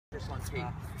this on tape.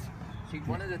 See,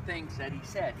 one of the things that he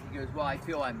said, he goes, well, I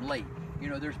feel I'm late. You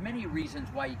know, there's many reasons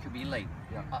why you could be late.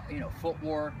 You know,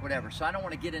 footwork, whatever. So I don't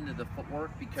want to get into the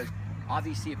footwork because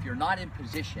obviously if you're not in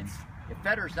position, if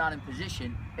Federer's not in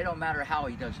position, it don't matter how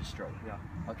he does his stroke.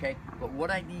 Okay? But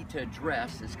what I need to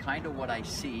address is kind of what I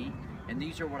see, and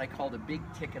these are what I call the big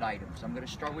ticket items. I'm going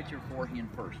to start with your forehand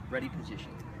first. Ready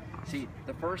position. See,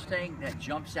 the first thing that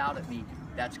jumps out at me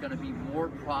that's going to be more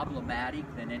problematic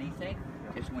than anything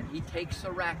is when he takes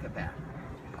the racket back.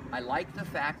 I like the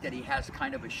fact that he has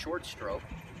kind of a short stroke,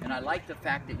 and I like the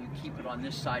fact that you keep it on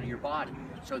this side of your body.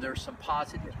 So there's some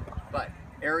positive. But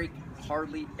Eric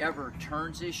hardly ever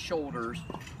turns his shoulders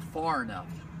far enough.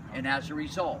 And as a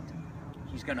result,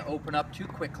 he's going to open up too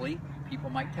quickly. People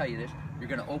might tell you this. You're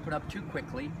going to open up too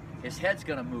quickly. His head's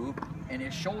going to move, and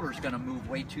his shoulder's going to move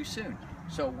way too soon.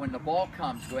 So when the ball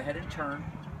comes, go ahead and turn.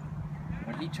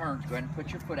 When he turns, go ahead and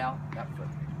put your foot out. That foot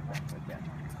that.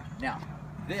 Now,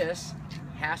 this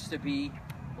has to be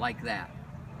like that.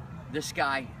 This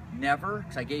guy never,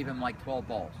 because I gave him like 12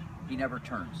 balls, he never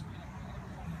turns.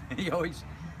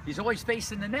 He's always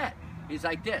facing the net. He's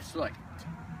like this, look.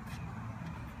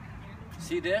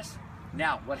 See this?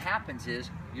 Now, what happens is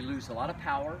you lose a lot of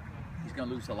power. He's going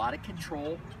to lose a lot of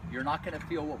control. You're not going to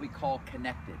feel what we call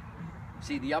connected.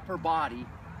 See, the upper body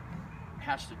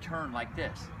has to turn like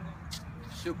this.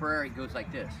 Super Eric goes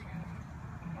like this.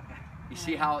 You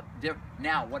see how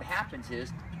now what happens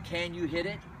is, can you hit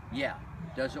it? Yeah.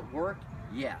 Does it work?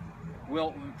 Yeah.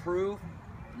 Will it improve?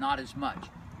 Not as much,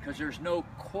 because there's no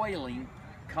coiling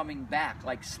coming back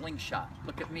like slingshot.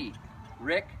 Look at me,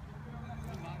 Rick,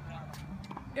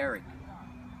 Eric.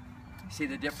 See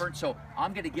the difference? So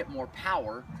I'm going to get more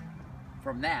power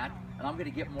from that, and I'm going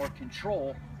to get more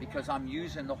control because I'm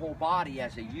using the whole body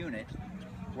as a unit,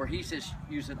 where he's just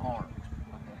using arm.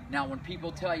 Now, when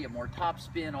people tell you more top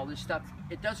spin, all this stuff,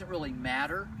 it doesn't really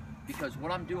matter, because what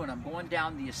I'm doing, I'm going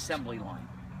down the assembly line.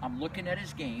 I'm looking at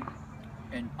his game,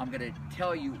 and I'm going to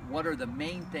tell you what are the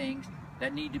main things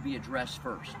that need to be addressed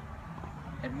first.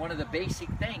 And one of the basic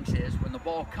things is when the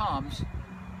ball comes,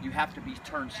 you have to be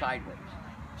turned sideways.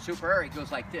 Super Eric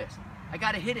goes like this. I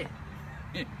got to hit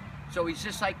it. So he's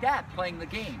just like that, playing the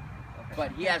game.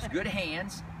 But he has good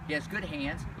hands. He has good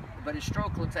hands, but his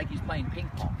stroke looks like he's playing ping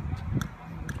pong.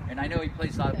 And I know he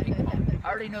plays a lot of ping pong. I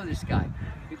already know this guy.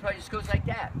 He probably just goes like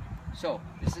that. So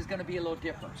this is going to be a little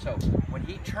different. So when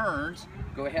he turns,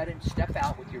 go ahead and step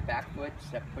out with your back foot.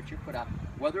 Put your foot out.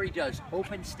 Whether he does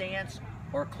open stance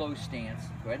or closed stance,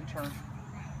 go ahead and turn.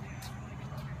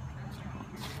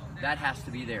 That has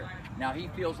to be there. Now he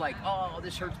feels like, oh,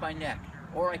 this hurts my neck,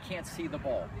 or I can't see the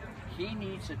ball. He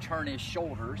needs to turn his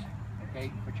shoulders.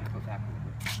 Okay, put your foot back a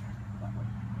little bit. That way.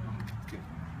 Good.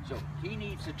 So he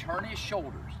needs to turn his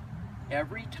shoulders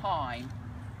every time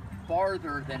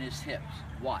farther than his hips.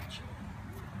 Watch.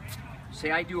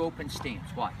 Say I do open stance.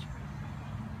 Watch.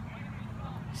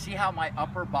 See how my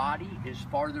upper body is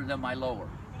farther than my lower.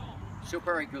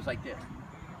 Super Eric goes like this.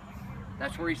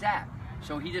 That's where he's at.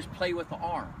 So he just play with the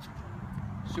arms.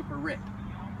 Super Rick.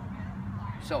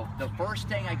 So the first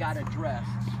thing I got to address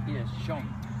is show me.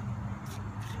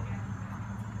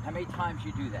 How many times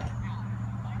you do that?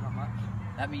 Not much.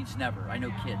 That means never. I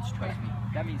know kids, trust me.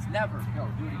 That means never. No,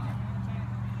 do it again.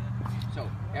 So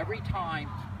every time,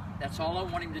 that's all I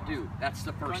want him to do. That's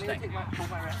the first thing. Pull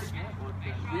my racket yet,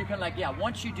 or You can like, yeah,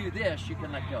 once you do this, you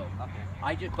can let go.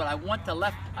 okay. But I want the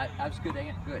left, I was good,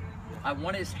 good. I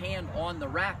want his hand on the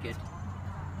racket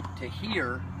to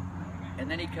here,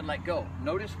 and then he can let go.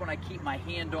 Notice when I keep my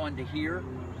hand on to here,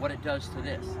 what it does to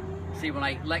this. See, when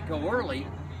I let go early,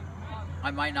 I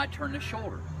might not turn the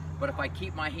shoulder. But if I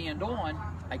keep my hand on,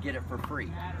 I get it for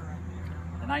free.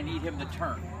 And I need him to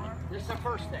turn. This is the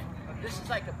first thing. This is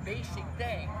like a basic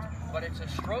thing, but it's a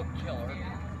stroke killer,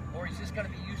 or he's just going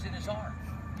to be using his arm.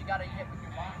 You got to hit with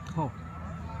your body. Oh.